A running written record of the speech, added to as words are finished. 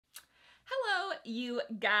you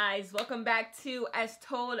guys? Welcome back to As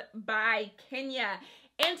Told by Kenya.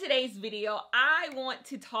 In today's video, I want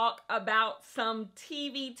to talk about some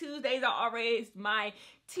TV. Tuesdays are always my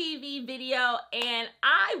TV video, and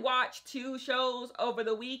I watched two shows over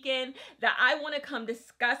the weekend that I want to come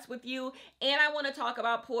discuss with you, and I want to talk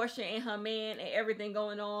about Portia and her man and everything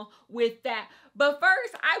going on with that. But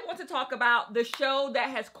first, I want to talk about the show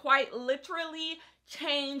that has quite literally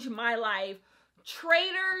changed my life.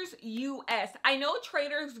 Traitors US. I know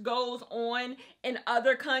Traitors goes on in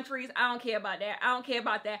other countries. I don't care about that.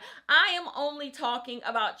 I am only talking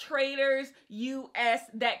about Traitors US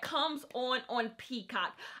that comes on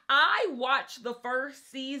Peacock. I watched the first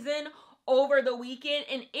season over the weekend,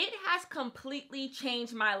 and it has completely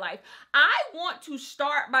changed my life. I want to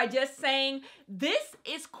start by just saying this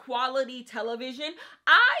is quality television.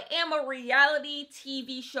 I am a reality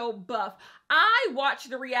TV show buff. I watch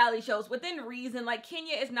the reality shows within reason. Like,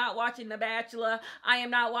 Kenya is not watching The Bachelor. I am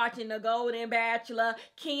not watching The Golden Bachelor.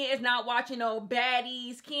 Kenya is not watching no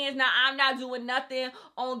baddies. I'm not doing nothing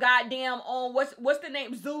on what's the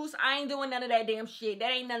name? Zeus. I ain't doing none of that damn shit.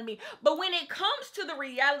 That ain't none of me. But when it comes to the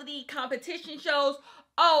reality competition shows,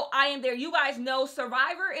 oh, I am there. You guys know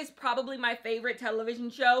Survivor is probably my favorite television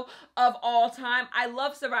show of all time. I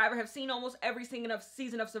love Survivor. Have seen almost every season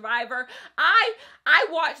of Survivor. I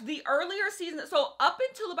watched the earlier season. So up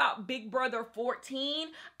until about Big Brother 14,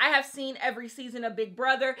 I have seen every season of Big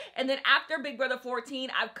Brother. And then after Big Brother 14,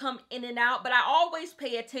 I've come in and out. But I always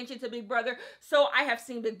pay attention to Big Brother. So I have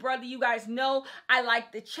seen Big Brother. You guys know I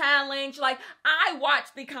like the challenge. Like, I watch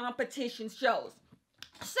the competition shows.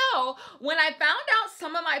 So, when I found out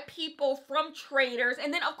some of my people from Traitors,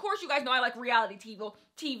 and then of course you guys know I like reality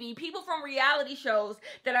TV, people from reality shows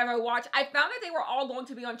that I've ever watched, I found that they were all going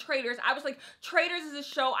to be on Traitors. I was like, Traitors is a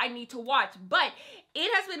show I need to watch, but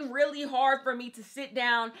it has been really hard for me to sit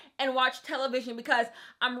down and watch television because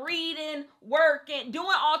I'm reading, working,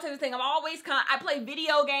 doing all types of things. I play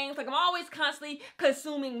video games, like I'm always constantly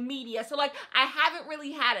consuming media. So like I haven't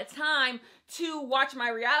really had a time to watch my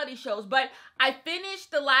reality shows, but I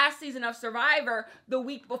finished the last season of Survivor the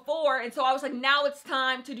week before, and so I was like, now it's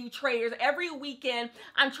time to do Traitors. Every weekend,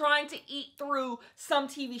 I'm trying to eat through some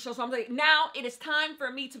TV shows, so I'm like, now it is time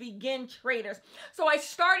for me to begin Traitors. So I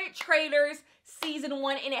started Traitors season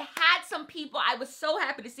 1, and it had some people I was so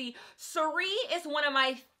happy to see. Suri is one of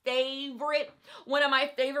my favorite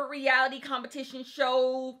reality competition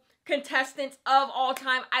show contestants of all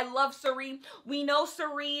time. I love Suri. We know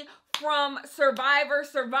Suri from Survivor,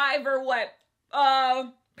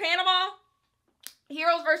 Panama?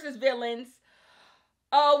 Heroes versus Villains.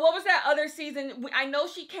 What was that other season? I know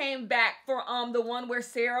she came back for the one where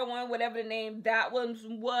Sarah won, whatever the name that one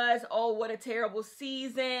was. Oh, what a terrible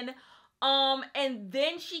season. And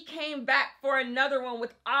then she came back for another one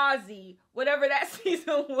with Ozzy, whatever that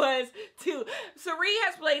season was too. Suri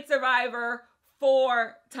has played Survivor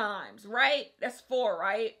 4 times, right? That's 4,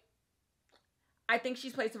 right? I think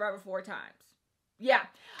she's played Survivor 4 times. Yeah.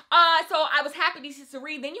 So I was happy to see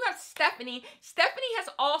Suri. Then you have Stephanie. Stephanie has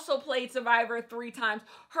also played Survivor 3 times.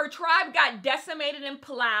 Her tribe got decimated in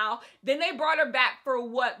Palau. Then they brought her back for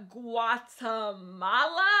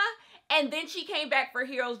Guatemala? And then she came back for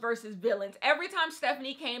Heroes versus Villains. Every time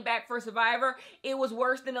Stephanie came back for Survivor, it was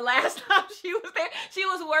worse than the last time she was there. She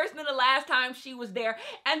was worse than the last time she was there.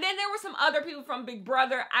 And then there were some other people from Big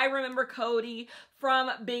Brother. I remember Cody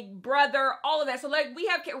from Big Brother, all of that. So like we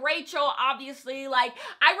have Rachel, obviously.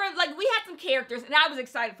 We had some characters, and I was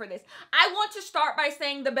excited for this. I want to start by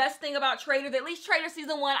saying the best thing about Traitors, at least Traitors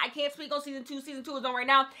season 1, I can't speak on season 2. Season 2 is on right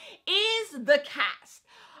now, is the cast.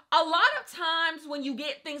 A lot of times when you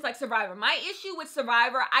get things like Survivor, my issue with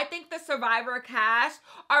Survivor, I think the Survivor cast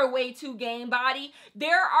are way too game body.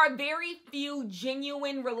 There are very few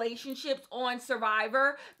genuine relationships on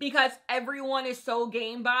Survivor because everyone is so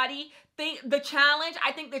game body. I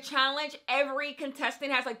think the challenge, every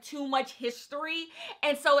contestant has like too much history,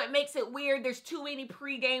 and so it makes it weird. There's too many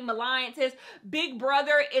pre-game alliances. Big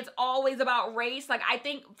Brother is always about race. Like, I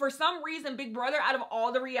think for some reason, Big Brother, out of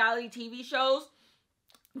all the reality TV shows,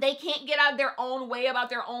 they can't get out of their own way about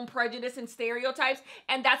their own prejudice and stereotypes,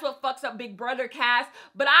 and that's what fucks up Big Brother cast.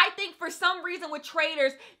 But I think for some reason with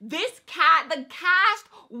Traitors, the cast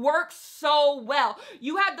works so well.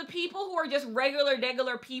 You have the people who are just regular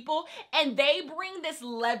people, and they bring this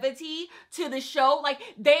levity to the show. Like,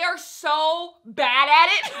 they are so bad at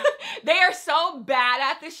it. They are so bad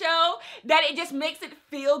at the show that it just makes it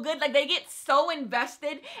feel good. Like, they get so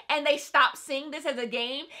invested, and they stop seeing this as a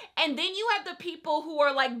game. And then you have the people who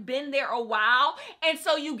are like been there a while, and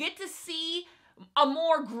so you get to see a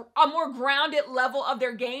more grounded level of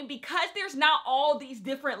their game, because there's not all these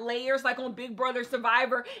different layers like on Big Brother,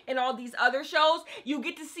 Survivor, and all these other shows. You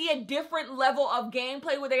get to see a different level of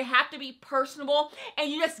gameplay where they have to be personable,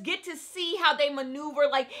 and you just get to see how they maneuver,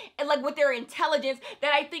 like with their intelligence,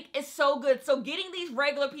 that I think is so good. So getting these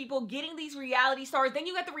regular people, getting these reality stars, then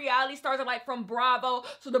you got the reality stars are like from Bravo,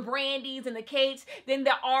 so the Brandys and the Kates, then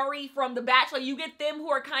the Ari from The Bachelor. You get them who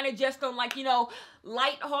are kind of just on, like, you know,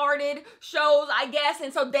 lighthearted shows, I guess,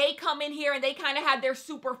 and so they come in here and they kind of have their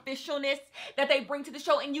superficialness that they bring to the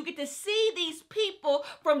show, and you get to see these people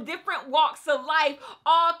from different walks of life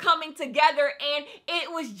all coming together, and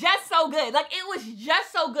it was just so good. Like, it was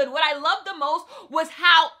just so good. What I loved the most was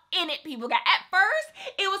how in it people got. At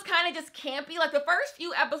first, it was kind of just campy. Like, the first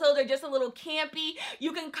few episodes are just a little campy.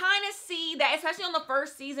 You can kind of see that, especially on the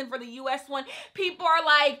first season for the US one, people are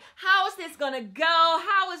like, how is this gonna go?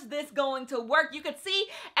 How is this going to work? You could see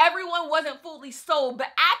everyone wasn't fully sold, but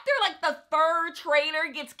after like the third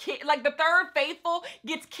traitor gets kicked, like the third faithful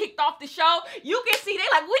gets kicked off the show, you can see they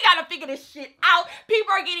like, we gotta figure this shit out.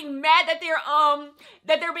 People are getting mad that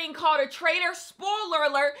they're being called a traitor. Spoiler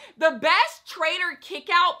alert, the best traitor kick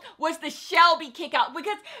out was the Shelby kick out,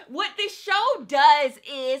 because what this show does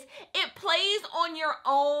is it plays on your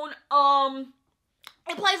own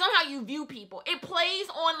it plays on how you view people. It plays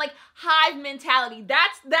on like hive mentality.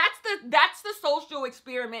 That's the social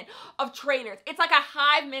experiment of Traitors. It's like a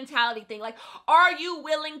hive mentality thing. Like, are you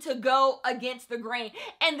willing to go against the grain?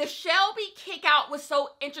 And the Shelby kick out was so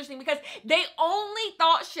interesting because they only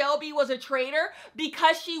thought Shelby was a traitor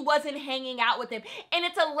because she wasn't hanging out with him. And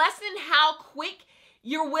it's a lesson how quick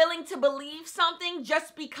you're willing to believe something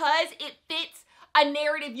just because it fits a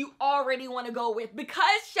narrative you already want to go with. Because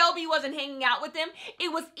Shelby wasn't hanging out with him,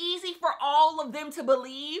 it was easy for all of them to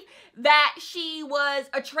believe that she was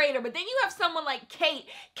a traitor. But then you have someone like Kate.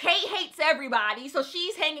 Kate hates everybody, so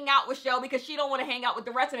she's hanging out with Shelby because she don't want to hang out with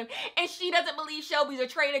the rest of them. And she doesn't believe Shelby's a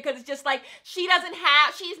traitor because it's just like, she's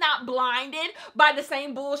not blinded by the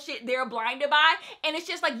same bullshit they're blinded by. And it's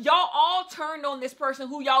just like, y'all all turned on this person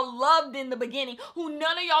who y'all loved in the beginning, who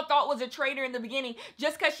none of y'all thought was a traitor in the beginning,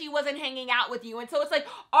 just because she wasn't hanging out with you. And so it's like,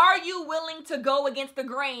 are you willing to go against the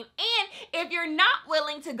grain? And if you're not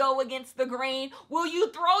willing to go against the grain, will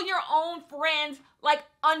you throw your own friends like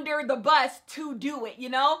under the bus to do it, you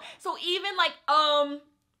know? So even like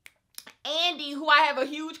Andy, who I have a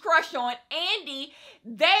huge crush on, Andy,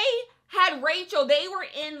 they had Rachel, they were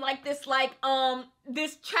in like this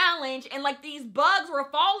this challenge, and like these bugs were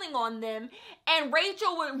falling on them, and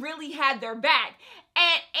Rachel would really had their back.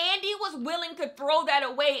 And Andy was willing to throw that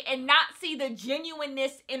away and not see the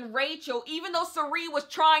genuineness in Rachel, even though Sari was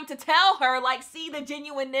trying to tell her, like, see the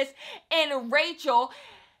genuineness in Rachel.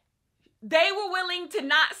 They were willing to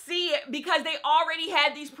not see it because they already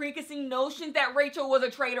had these preconceived notions that Rachel was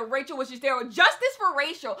a traitor. Rachel was just there. Justice for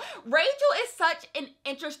Rachel. Rachel is such an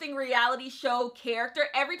interesting reality show character.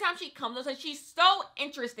 Every time she comes on, she's so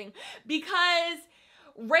interesting because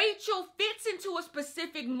Rachel fits into a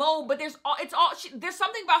specific mode, but there's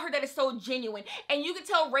something about her that is so genuine, and you can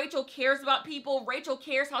tell Rachel cares about people. Rachel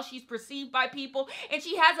cares how she's perceived by people, and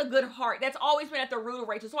she has a good heart. That's always been at the root of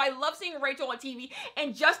Rachel. So I love seeing Rachel on TV.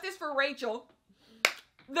 And Justice for Rachel,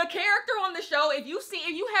 the character on the show, if you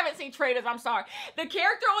haven't seen Traitors, I'm sorry. The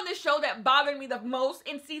character on the show that bothered me the most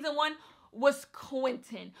in season 1 was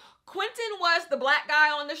Quentin. Quentin was the black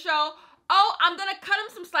guy on the show. Oh, I'm going to cut him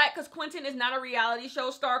some slack because Quentin is not a reality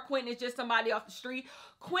show star. Quentin is just somebody off the street.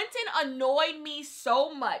 Quentin annoyed me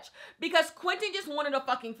so much because Quentin just wanted a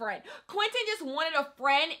fucking friend. Quentin just wanted a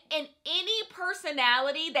friend, and any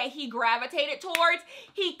personality that he gravitated towards,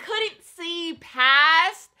 he couldn't see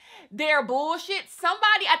past their bullshit.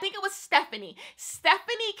 Somebody, I think it was Stephanie.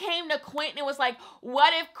 Stephanie came to Quentin and was like,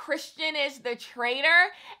 what if Christian is the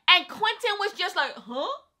traitor? And Quentin was just like, huh?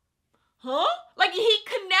 Like, he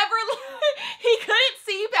couldn't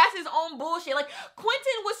see past his own bullshit. Like,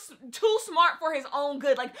 Quentin was too smart for his own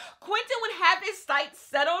good. Like, Quentin would have his sights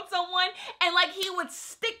set on someone, and like, he would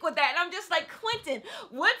stick with that. And I'm just like, Quentin,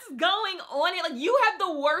 what's going on here? Like, you have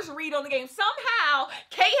the worst read on the game. Somehow,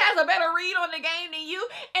 Kay has a better read on the game than you.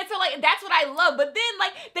 And so, like, that's what I love. But then,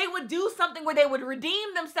 like, they would do something where they would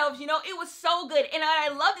redeem themselves, you know? It was so good. And I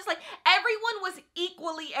loved this. Like, everyone was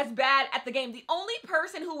equally as bad at the game. The only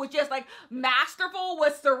person who was just, like, masterful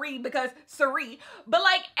was Sari, but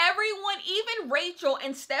like, everyone, even Rachel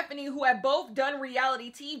and Stephanie, who have both done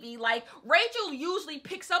reality TV, like, Rachel usually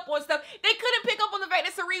picks up on stuff. They couldn't pick up on the fact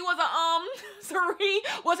that Sari was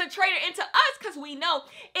a traitor. And to us, because because we know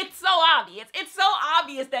it's so obvious. It's so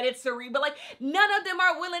obvious that it's Cirie, but like none of them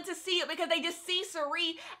are willing to see it because they just see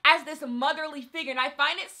Cirie as this motherly figure. And I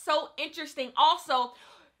find it so interesting. Also,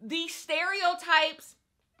 the stereotypes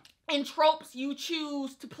and tropes you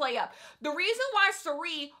choose to play up. The reason why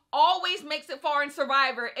Cirie always makes it far in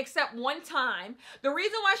Survivor, except one time, the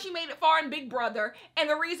reason why she made it far in Big Brother, and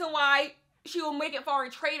the reason why she will make it far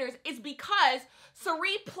in Traitors is because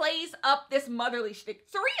Cirie plays up this motherly shtick.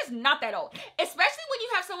 Cirie is not that old, especially when you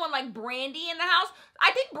have someone like Brandy in the house.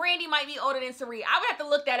 I think Brandy might be older than Cirie. I would have to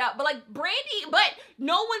look that up, but like Brandy, but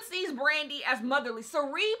no one sees Brandy as motherly.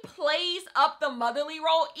 Cirie plays up the motherly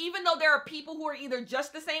role, even though there are people who are either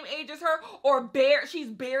just the same age as her or she's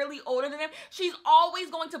barely older than them. She's always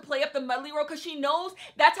going to play up the motherly role because she knows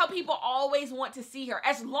that's how people always want to see her.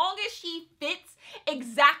 As long as she fits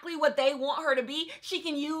exactly what they want her to be, she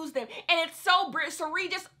can use them. And it's so Cirie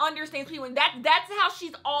just understands people, and that's how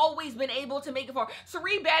she's always been able to make it far.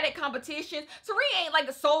 Cirie bad at competitions. Cirie ain't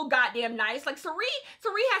like so goddamn nice. Like Cirie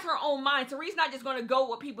has her own mind. Cirie's not just gonna go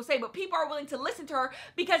what people say, but people are willing to listen to her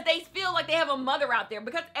because they feel like they have a mother out there.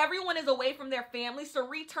 Because everyone is away from their family,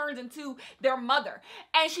 Cirie turns into their mother,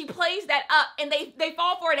 and she plays that up, and they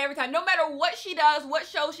fall for it every time, no matter what she does, what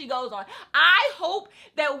show she goes on. I hope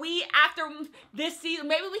that we, after this season,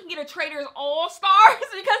 maybe we can get a Traitors All-Stars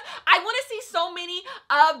because I want to see so many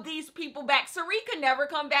of these people back. Cirie could never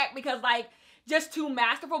come back because like just too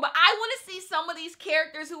masterful, but I want to see some of these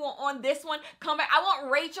characters who are on this one come back. I want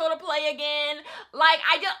Rachel to play again. Like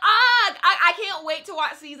I can't wait to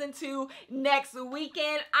watch season 2 next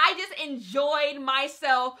weekend. I just enjoyed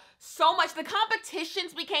myself so much. The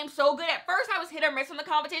competitions became so good. At first I was hit or miss on the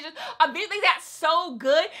competitions. Eventually that's so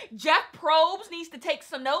good. Jeff Probst needs to take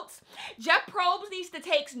some notes. Jeff Probst needs to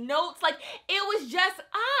take notes. Like it was just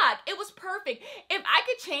odd. It was perfect. If I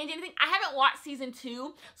could change anything, I haven't watched season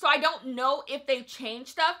 2, so I don't know if they've changed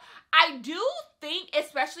stuff. I do think,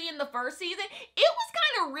 especially in the first season, it was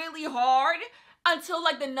kind of really hard until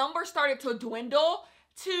like the numbers started to dwindle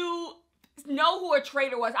to know who a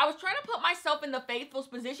traitor was. I was trying to put myself in the Faithful's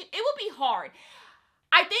position. It would be hard.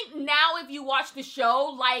 I think now if you watch the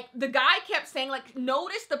show, like the guy kept saying, like,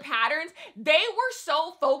 notice the patterns. They were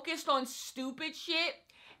so focused on stupid shit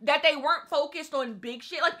that they weren't focused on big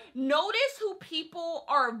shit. Like, notice who people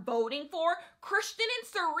are voting for. Christian and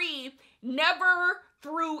Cirie never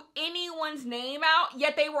threw anyone's name out,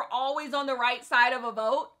 yet they were always on the right side of a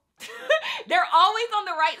vote. They're always on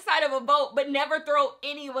the right side of a vote, but never throw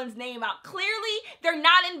anyone's name out. Clearly, they're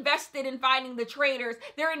not invested in finding the traitors.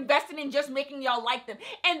 They're invested in just making y'all like them.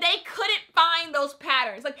 And they couldn't find those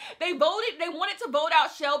patterns. Like, they wanted to vote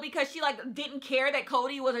out Shell because she, like, didn't care that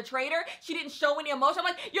Cody was a traitor. She didn't show any emotion. I'm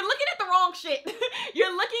like, you're looking at the wrong shit.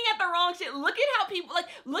 You're looking at the wrong shit. Look at how people, like,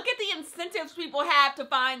 look at the incentives people have to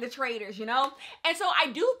find the traitors, you know? And so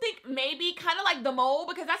I do think maybe kind of like The Mole,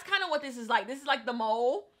 because that's kind of what this is like. This is like The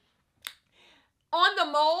Mole. On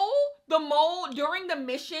the mole, during the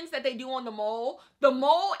missions that they do on the mole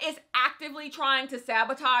is actively trying to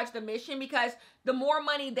sabotage the mission because the more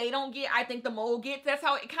money they don't get, I think the mole gets. That's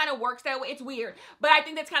how it kind of works that way. It's weird, but I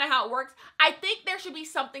think that's kind of how it works. I think there should be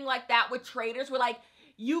something like that with traitors where, like,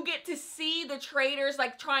 you get to see the traitors,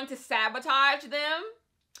 like, trying to sabotage them,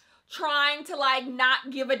 trying to, like,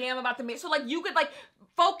 not give a damn about the mission. So, like, you could, like,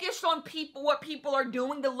 focus on people, what people are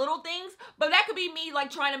doing, the little things, but that could be me,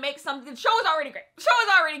 like, trying to make something. The show is already great. The show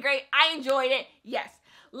is already great. I enjoyed it. Yes.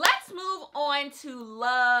 Let's move on to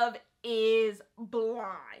Love is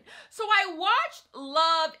Blind. So I watched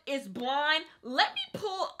Love is Blind. Let me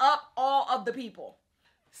pull up all of the people.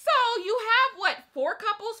 So you have, what, 4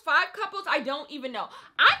 couples, 5 couples? I don't even know.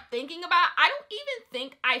 I'm thinking about, I don't even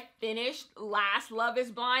think I finished last Love is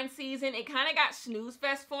Blind season. It kind of got snooze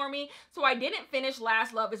fest for me. So I didn't finish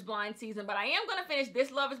last Love is Blind season, but I am going to finish this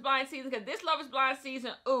Love is Blind season because this Love is Blind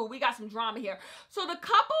season, ooh, we got some drama here. So the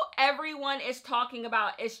couple everyone is talking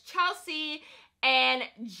about is Chelsea and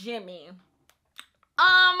Jimmy.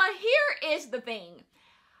 Here is the thing.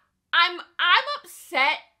 I'm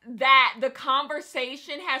upset that the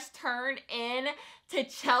conversation has turned into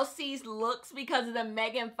Chelsea's looks because of the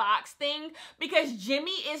Megan Fox thing, because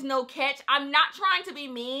Jimmy is no catch. I'm not trying to be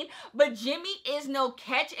mean, but Jimmy is no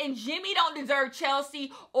catch, and Jimmy don't deserve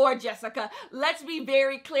Chelsea or Jessica. Let's be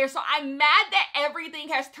very clear. So I'm mad that everything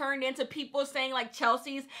has turned into people saying, like,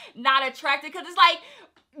 Chelsea's not attractive, because it's like,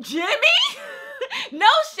 Jimmy? No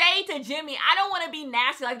shade to Jimmy. I don't want to be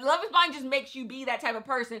nasty. Like, Love is Blind just makes you be that type of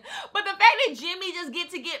person. But the fact that Jimmy just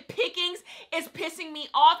get pickings is pissing me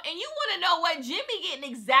off. And you want to know what? Jimmy getting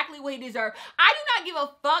exactly what he deserved. I do not give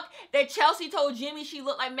a fuck that Chelsea told Jimmy she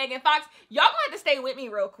looked like Megan Fox. Y'all gonna have to stay with me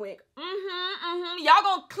real quick. Y'all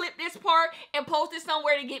gonna clip this part and post it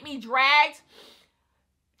somewhere to get me dragged.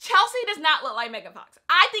 Chelsea does not look like Megan Fox.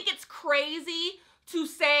 I think it's crazy to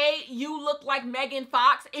say you look like Megan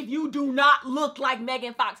Fox if you do not look like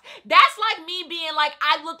Megan Fox. That's like me being like,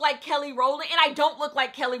 I look like Kelly Rowland and I don't look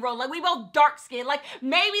like Kelly Rowland. Like, we both dark skinned. Like,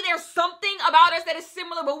 maybe there's something about us that is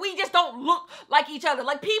similar, but we just don't look like each other.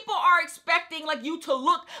 Like, people are expecting like you to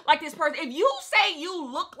look like this person. If you say you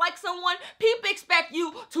look like someone, people expect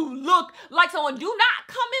you to look like someone. Do not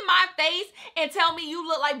come in my face and tell me you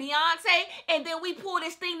look like Beyonce and then we pull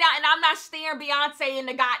this thing down and I'm not staring Beyonce in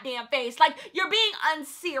the goddamn face. Like, you're being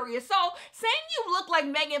unserious. So saying you look like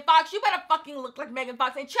Megan Fox, you better fucking look like Megan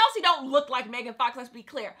Fox. And Chelsea don't look like Megan Fox, let's be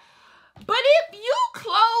clear. But if you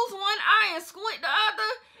close one eye and squint the other,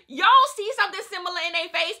 y'all see something similar in their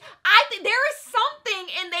face. I think there is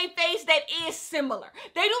something in their face that is similar.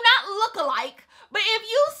 They do not look alike, but if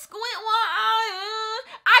you squint one eye,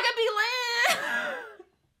 I could be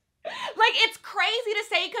like, like, it's crazy to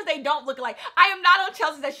say because they don't look alike. I am not on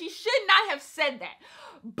Chelsea that she should not have said that.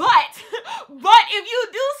 But if you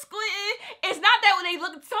do squint, it's not that when they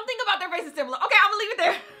look, something about their face is similar. Okay, I'm gonna leave it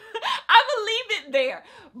there. I'm gonna leave it there.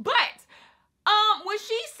 But when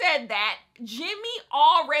she said that, Jimmy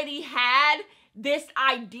already had this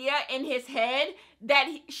idea in his head that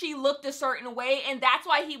she looked a certain way, and that's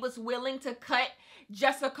why he was willing to cut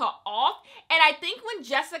Jessica off. And I think when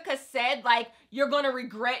Jessica said, like, you're gonna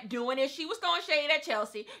regret doing it, she was throwing shade at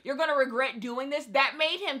Chelsea, you're gonna regret doing this, that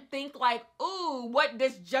made him think like, ooh, what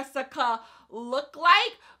does Jessica look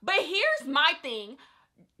like? But here's my thing.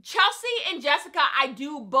 Chelsea and Jessica, I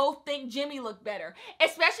do both think Jimmy looked better,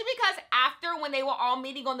 especially because after when they were all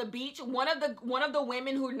meeting on the beach, one of the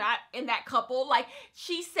women who are not in that couple, like,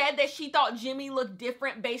 she said that she thought Jimmy looked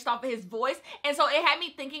different based off of his voice, and so it had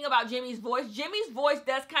me thinking about Jimmy's voice. Jimmy's voice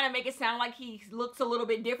does kind of make it sound like he looks a little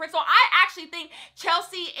bit different, so I actually think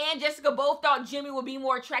Chelsea and Jessica both thought Jimmy would be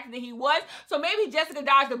more attractive than he was, so maybe Jessica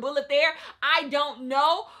dodged the bullet there. I don't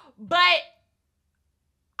know, but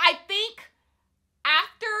I think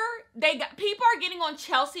after people are getting on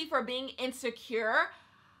Chelsea for being insecure,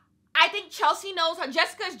 I think Chelsea knows how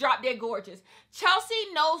Jessica's drop dead gorgeous. Chelsea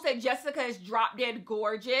knows that Jessica is drop dead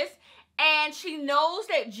gorgeous, and she knows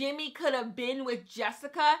that Jimmy could have been with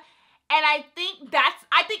Jessica. And I think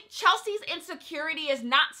Chelsea's insecurity is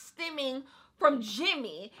not stemming from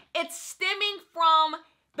Jimmy. It's stemming from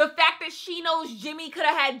the fact that she knows Jimmy could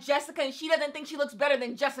have had Jessica and she doesn't think she looks better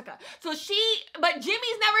than Jessica. But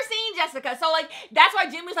Jimmy's never seen Jessica. So, like, that's why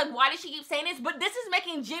Jimmy's like, why does she keep saying this? But this is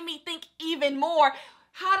making Jimmy think even more,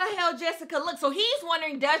 how the hell Jessica looks? So he's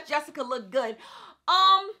wondering, does Jessica look good?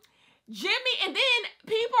 Jimmy, and then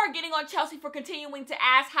people are getting on Chelsea for continuing to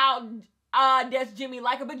ask how does Jimmy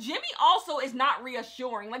like her, but Jimmy also is not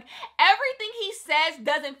reassuring. Like, everything he says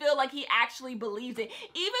doesn't feel like he actually believes it.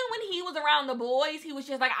 Even when he was around the boys, he was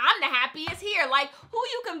just like, I'm the happiest here. Like, who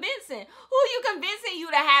you convincing? Who you convincing you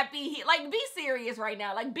the happy? Like, be serious right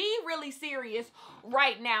now. Like, be really serious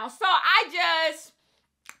right now. So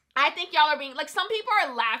I think y'all are being, like, some people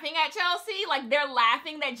are laughing at Chelsea. Like, they're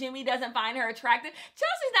laughing that Jimmy doesn't find her attractive.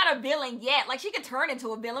 Chelsea's not a villain yet. Like, she could turn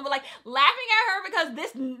into a villain, but, like, laughing at her because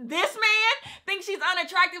this man thinks she's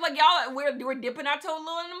unattractive. Like, y'all, we're dipping our toe a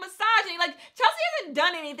little in the misogyny. Like, Chelsea hasn't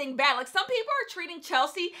done anything bad. Like, some people are treating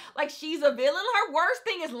Chelsea like she's a villain. Her worst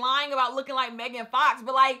thing is lying about looking like Megan Fox,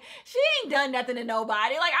 but, like, she ain't done nothing to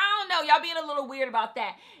nobody. Like, I don't know. Y'all being a little weird about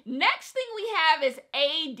that. Next thing we have is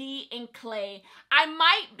AD and Clay. I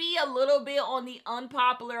might be a little bit on the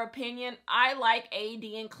unpopular opinion. I like AD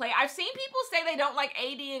and Clay. I've seen people say they don't like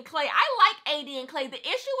AD and Clay. I like AD and Clay. The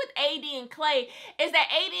issue with AD and Clay is that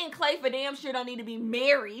AD and Clay for damn sure don't need to be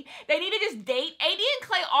married. They need to just date. AD and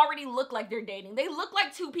Clay already look like they're dating. They look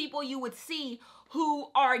like two people you would see who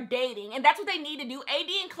are dating, and that's what they need to do. AD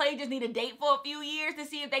and Clay just need to date for a few years to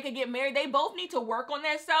see if they could get married. They both need to work on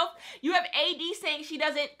themselves. You have AD saying she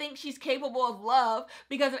doesn't think she's capable of love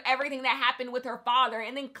because of everything that happened with her father,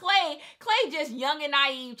 and then Clay just young and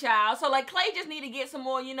naive, child. So, like, Clay just need to get some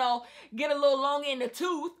more, get a little long in the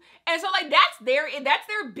tooth. And so, like, that's their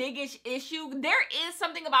biggest issue. There is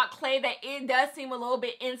something about Clay that it does seem a little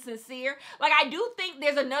bit insincere. Like, I do think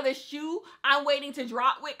there's another shoe I'm waiting to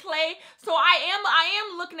drop with Clay. So I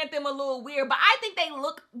am looking at them a little weird, but I think they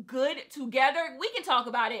look good together. We can talk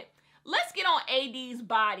about it. Let's get on AD's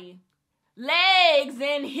body. legs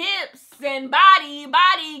and hips and body.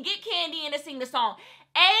 Get Candy in to sing the song.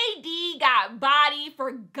 AD got body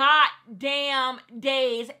for goddamn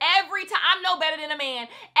days. Every time, I'm no better than a man.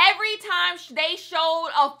 Every time they showed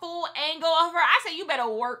a full angle of her, I said, you better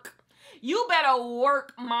work. You better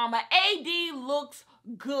work, mama. AD looks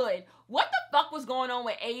good. What the fuck was going on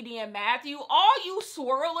with AD and Matthew? All you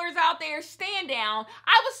swirlers out there, stand down.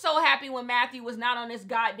 I was so happy when Matthew was not on this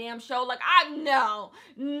goddamn show. Like, no,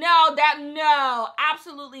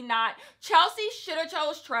 absolutely not. Chelsea should have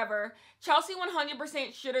chose Trevor. Chelsea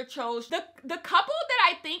 100% should have chose. The couple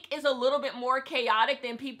that I think is a little bit more chaotic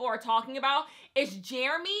than people are talking about is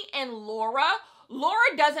Jeremy and Laura.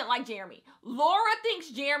 Laura doesn't like Jeremy. Laura thinks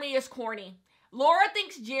Jeremy is corny.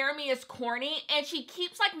 And she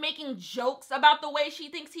keeps like making jokes about the way she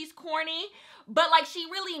thinks he's corny, but like she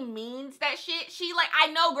really means that shit. She like, I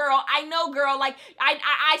know girl, like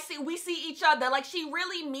I see, we see each other. Like she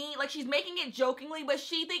really mean, like she's making it jokingly, but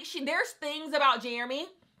she thinks there's things about Jeremy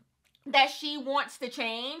that she wants to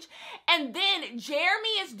change. And then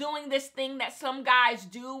Jeremy is doing this thing that some guys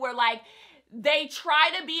do where like they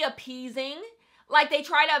try to be appeasing. Like, they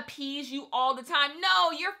try to appease you all the time.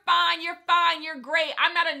 No, you're fine, you're great.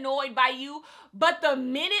 I'm not annoyed by you. But the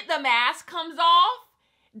minute the mask comes off,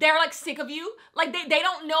 they're, like, sick of you. Like, they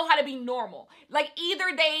don't know how to be normal. Like,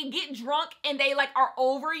 either they get drunk and they, like, are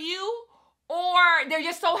over you, or they're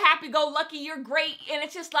just so happy-go-lucky, you're great, and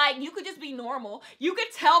it's just like, you could just be normal. You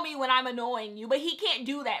could tell me when I'm annoying you, but he can't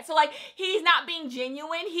do that. So, like, he's not being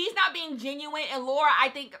genuine, and Laura, I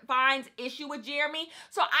think, finds issue with Jeremy.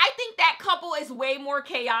 So, I think that couple is way more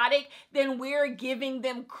chaotic than we're giving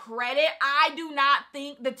them credit. I do not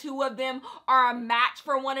think the two of them are a match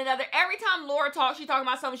for one another. Every time Laura talks, she's talking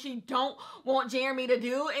about something she don't want Jeremy to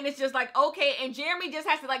do, and it's just like, okay, and Jeremy just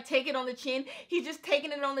has to, like, take it on the chin. He's just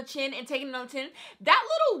taking it on the chin and taking it on that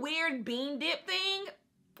little weird bean dip thing.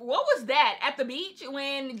 What was that at the beach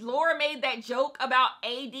when Laura made that joke about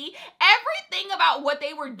AD? Everything about what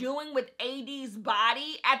they were doing with AD's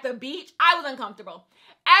body at the beach, I was uncomfortable.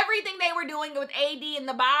 Everything they were doing with AD in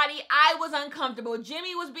the body, I was uncomfortable.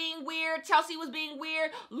 Jimmy was being weird. Chelsea was being weird.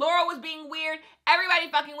 Laura was being weird. Everybody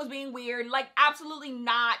fucking was being weird. Like, absolutely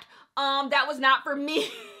not. That was not for me.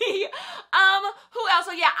 Who else?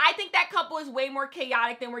 So yeah, I think that couple is way more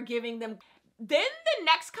chaotic than we're giving them. Then the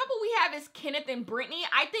next couple we have is Kenneth and Brittany.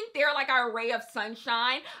 I think they're like our ray of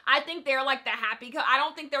sunshine. I think they're like the happy couple. I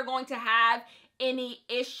don't think they're going to have any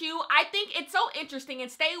issue. I think it's so interesting,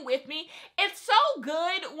 and stay with me. It's so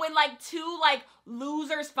good when like two like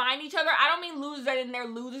losers find each other. I don't mean losers and they're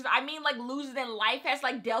losers. I mean like losers in life has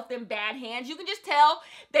like dealt them bad hands. You can just tell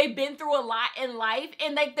they've been through a lot in life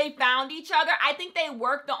and like they found each other. I think they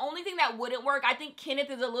work. The only thing that wouldn't work, I think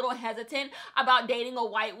Kenneth is a little hesitant about dating a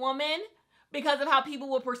white woman because of how people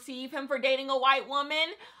will perceive him for dating a white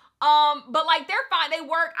woman. But like they're fine, they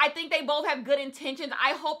work. I think they both have good intentions.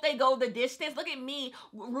 I hope they go the distance. Look at me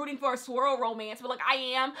rooting for a swirl romance, but like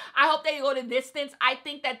I hope they go the distance. I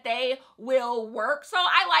think that they will work. So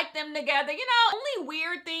I like them together. You know, only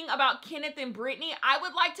weird thing about Kenneth and Brittany, I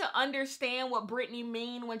would like to understand what Brittany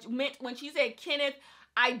meant when she said Kenneth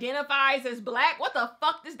identifies as black. What the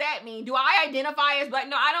fuck does that mean? Do I identify as black?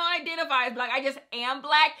 No, I don't identify as black. I just am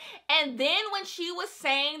black. And then when she was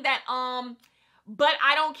saying that, but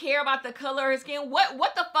I don't care about the color of his skin.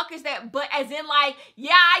 What the fuck is that? But as in like,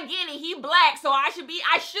 yeah, I get it. He black, so I should be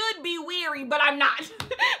weary, but I'm not.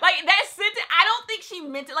 Like that sentence, I don't think she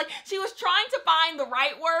meant it. Like she was trying to find the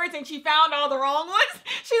right words and she found all the wrong ones.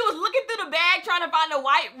 She was looking through the bag trying to find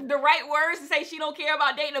the right words to say she don't care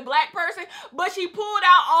about dating a black person, but she pulled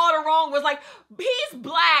out all the wrong words. Like he's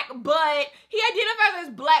black, but he identifies as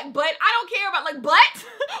black, but I don't care about like butt.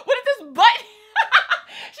 What is this butt?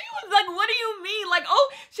 She was like, what do you mean? Like, oh,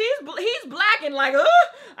 he's black and like,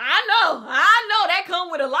 I know that come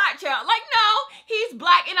with a lot, child. Like, no, he's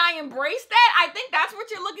black and I embrace that. I think that's what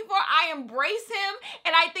you're looking for. I embrace him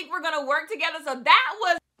and I think we're gonna work together. So that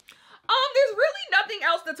was there's really nothing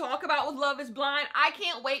else to talk about with Love is Blind. I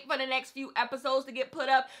can't wait for the next few episodes to get put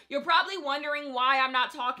up. You're probably wondering why I'm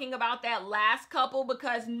not talking about that last couple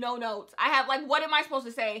because no notes. I have like, what am I supposed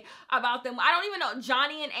to say about them? I don't even know.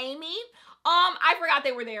 Johnny and Amy. I forgot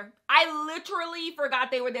they were there. I literally forgot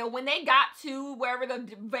they were there. When they got to wherever the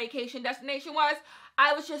vacation destination was,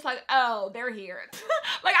 I was just like, oh, they're here.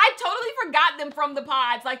 Like, I totally forgot them from the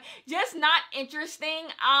pods. Like, just not interesting.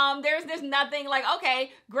 There's nothing like,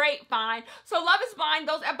 okay, great, fine. So Love is Blind,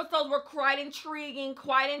 those episodes were quite intriguing.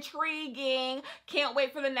 Can't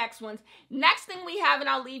wait for the next ones. Next thing we have, and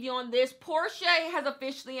I'll leave you on this, Portia has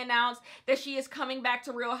officially announced that she is coming back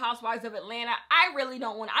to Real Housewives of Atlanta. I really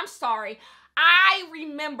don't want to. I'm sorry. I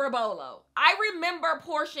remember Bolo. I remember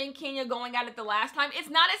Portia and Kenya going at it the last time. It's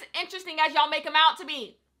not as interesting as y'all make them out to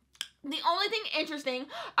be. The only thing interesting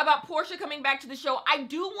about Portia coming back to the show, I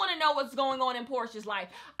do want to know what's going on in Portia's life.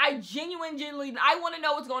 I genuinely want to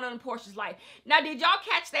know what's going on in Portia's life. Now, did y'all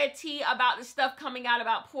catch that tea about the stuff coming out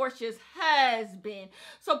about Portia's husband?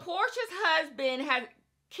 So Portia's husband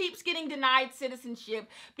keeps getting denied citizenship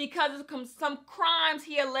because of some crimes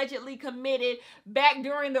he allegedly committed back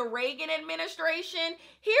during the Reagan administration.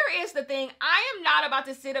 Here is the thing. I am not about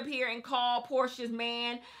to sit up here and call Portia's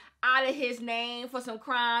man out of his name for some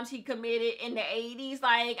crimes he committed in the 80s.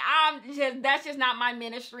 Like, that's just not my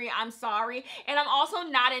ministry. I'm sorry. And I'm also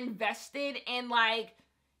not invested in, like,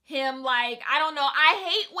 him. Like, I don't know. I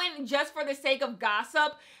hate when, just for the sake of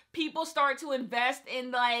gossip, people start to invest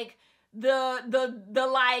in, like, the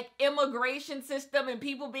like immigration system and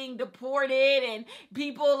people being deported and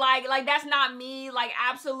people like that's not me. Like,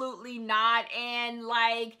 absolutely not. And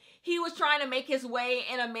like, he was trying to make his way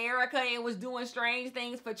in America and was doing strange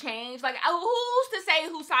things for change. Like, who's to say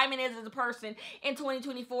who Simon is as a person in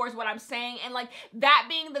 2024 is what I'm saying. And like, that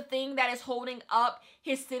being the thing that is holding up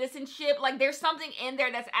his citizenship, like, there's something in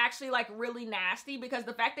there that's actually like really nasty, because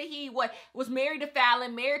the fact that he was married to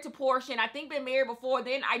Fallon, married to Portia, and I think been married before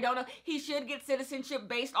then, I don't know, he should get citizenship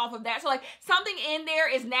based off of that. So like, something in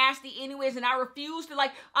there is nasty anyways, and I refuse to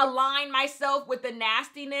like align myself with the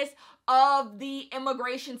nastiness of the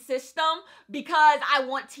immigration system because I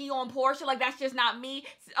want tea on Portia. Like, that's just not me.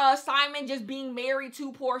 Simon just being married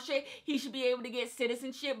to Portia, he should be able to get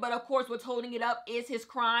citizenship, but of course what's holding it up is his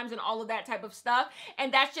crimes and all of that type of stuff.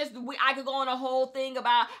 And that's just, I could go on a whole thing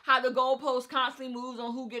about how the goalpost constantly moves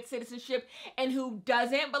on who gets citizenship and who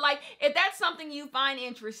doesn't. But like, if that's something you find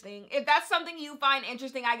interesting,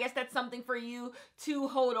 I guess that's something for you to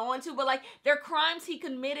hold on to. But like, they're crimes he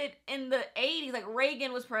committed in the 80s. Like,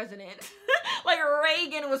 Reagan was president. Like,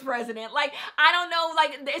 Reagan was president. Like, I don't know,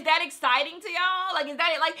 like, is that exciting to y'all? Like, is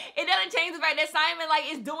that it? Like, it doesn't change the fact that Simon, like,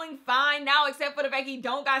 is doing fine now, except for the fact he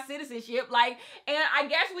don't got citizenship. Like, and I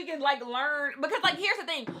guess we can, like, learn, because, like, here's the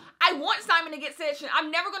thing. I want Simon to get citizenship. I'm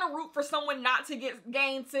never gonna root for someone not to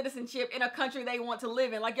gain citizenship in a country they want to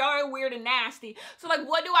live in. Like, y'all are weird and nasty. So, like,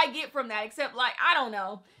 what do I get from that? Except, like, I don't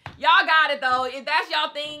know. Y'all got it, though. If that's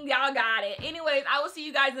y'all thing, y'all got it. Anyways, I will see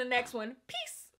you guys in the next one. Peace.